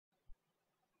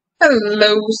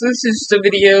Hello, so this is just a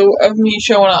video of me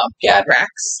showing off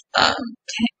Gadrak's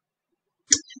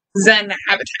Zen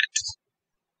Habitat.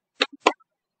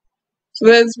 So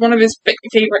that's one of his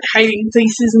favorite hiding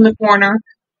places in the corner.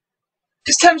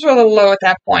 His temps are a little low at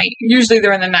that point. Usually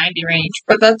they're in the 90 range,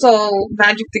 but that's all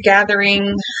Magic the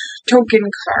Gathering token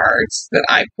cards that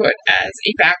I put as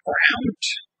a background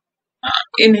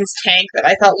in his tank that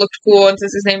I thought looked cool. And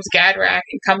since his name's Gadrak,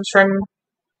 it comes from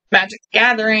Magic the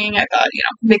Gathering. I thought,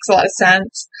 makes a lot of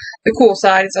sense. The cool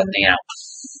side is on the,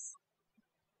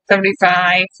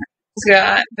 75. It's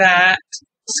got that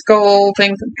skull thing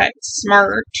from Pet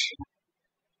Smart.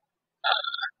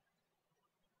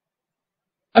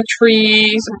 A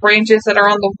tree, some branches that are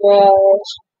on the wall.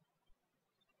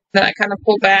 Then I kind of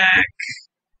pull back.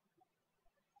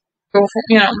 Go for,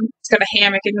 it's got a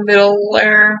hammock in the middle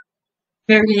there.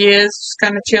 There he is, just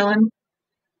kind of chilling.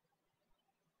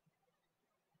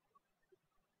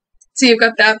 See, I've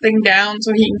got that thing down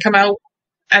so he can come out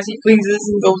as he pleases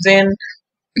and goes in.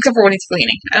 Except for when he's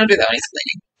cleaning. I don't do that when he's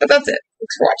cleaning. But that's it.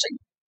 Thanks for watching.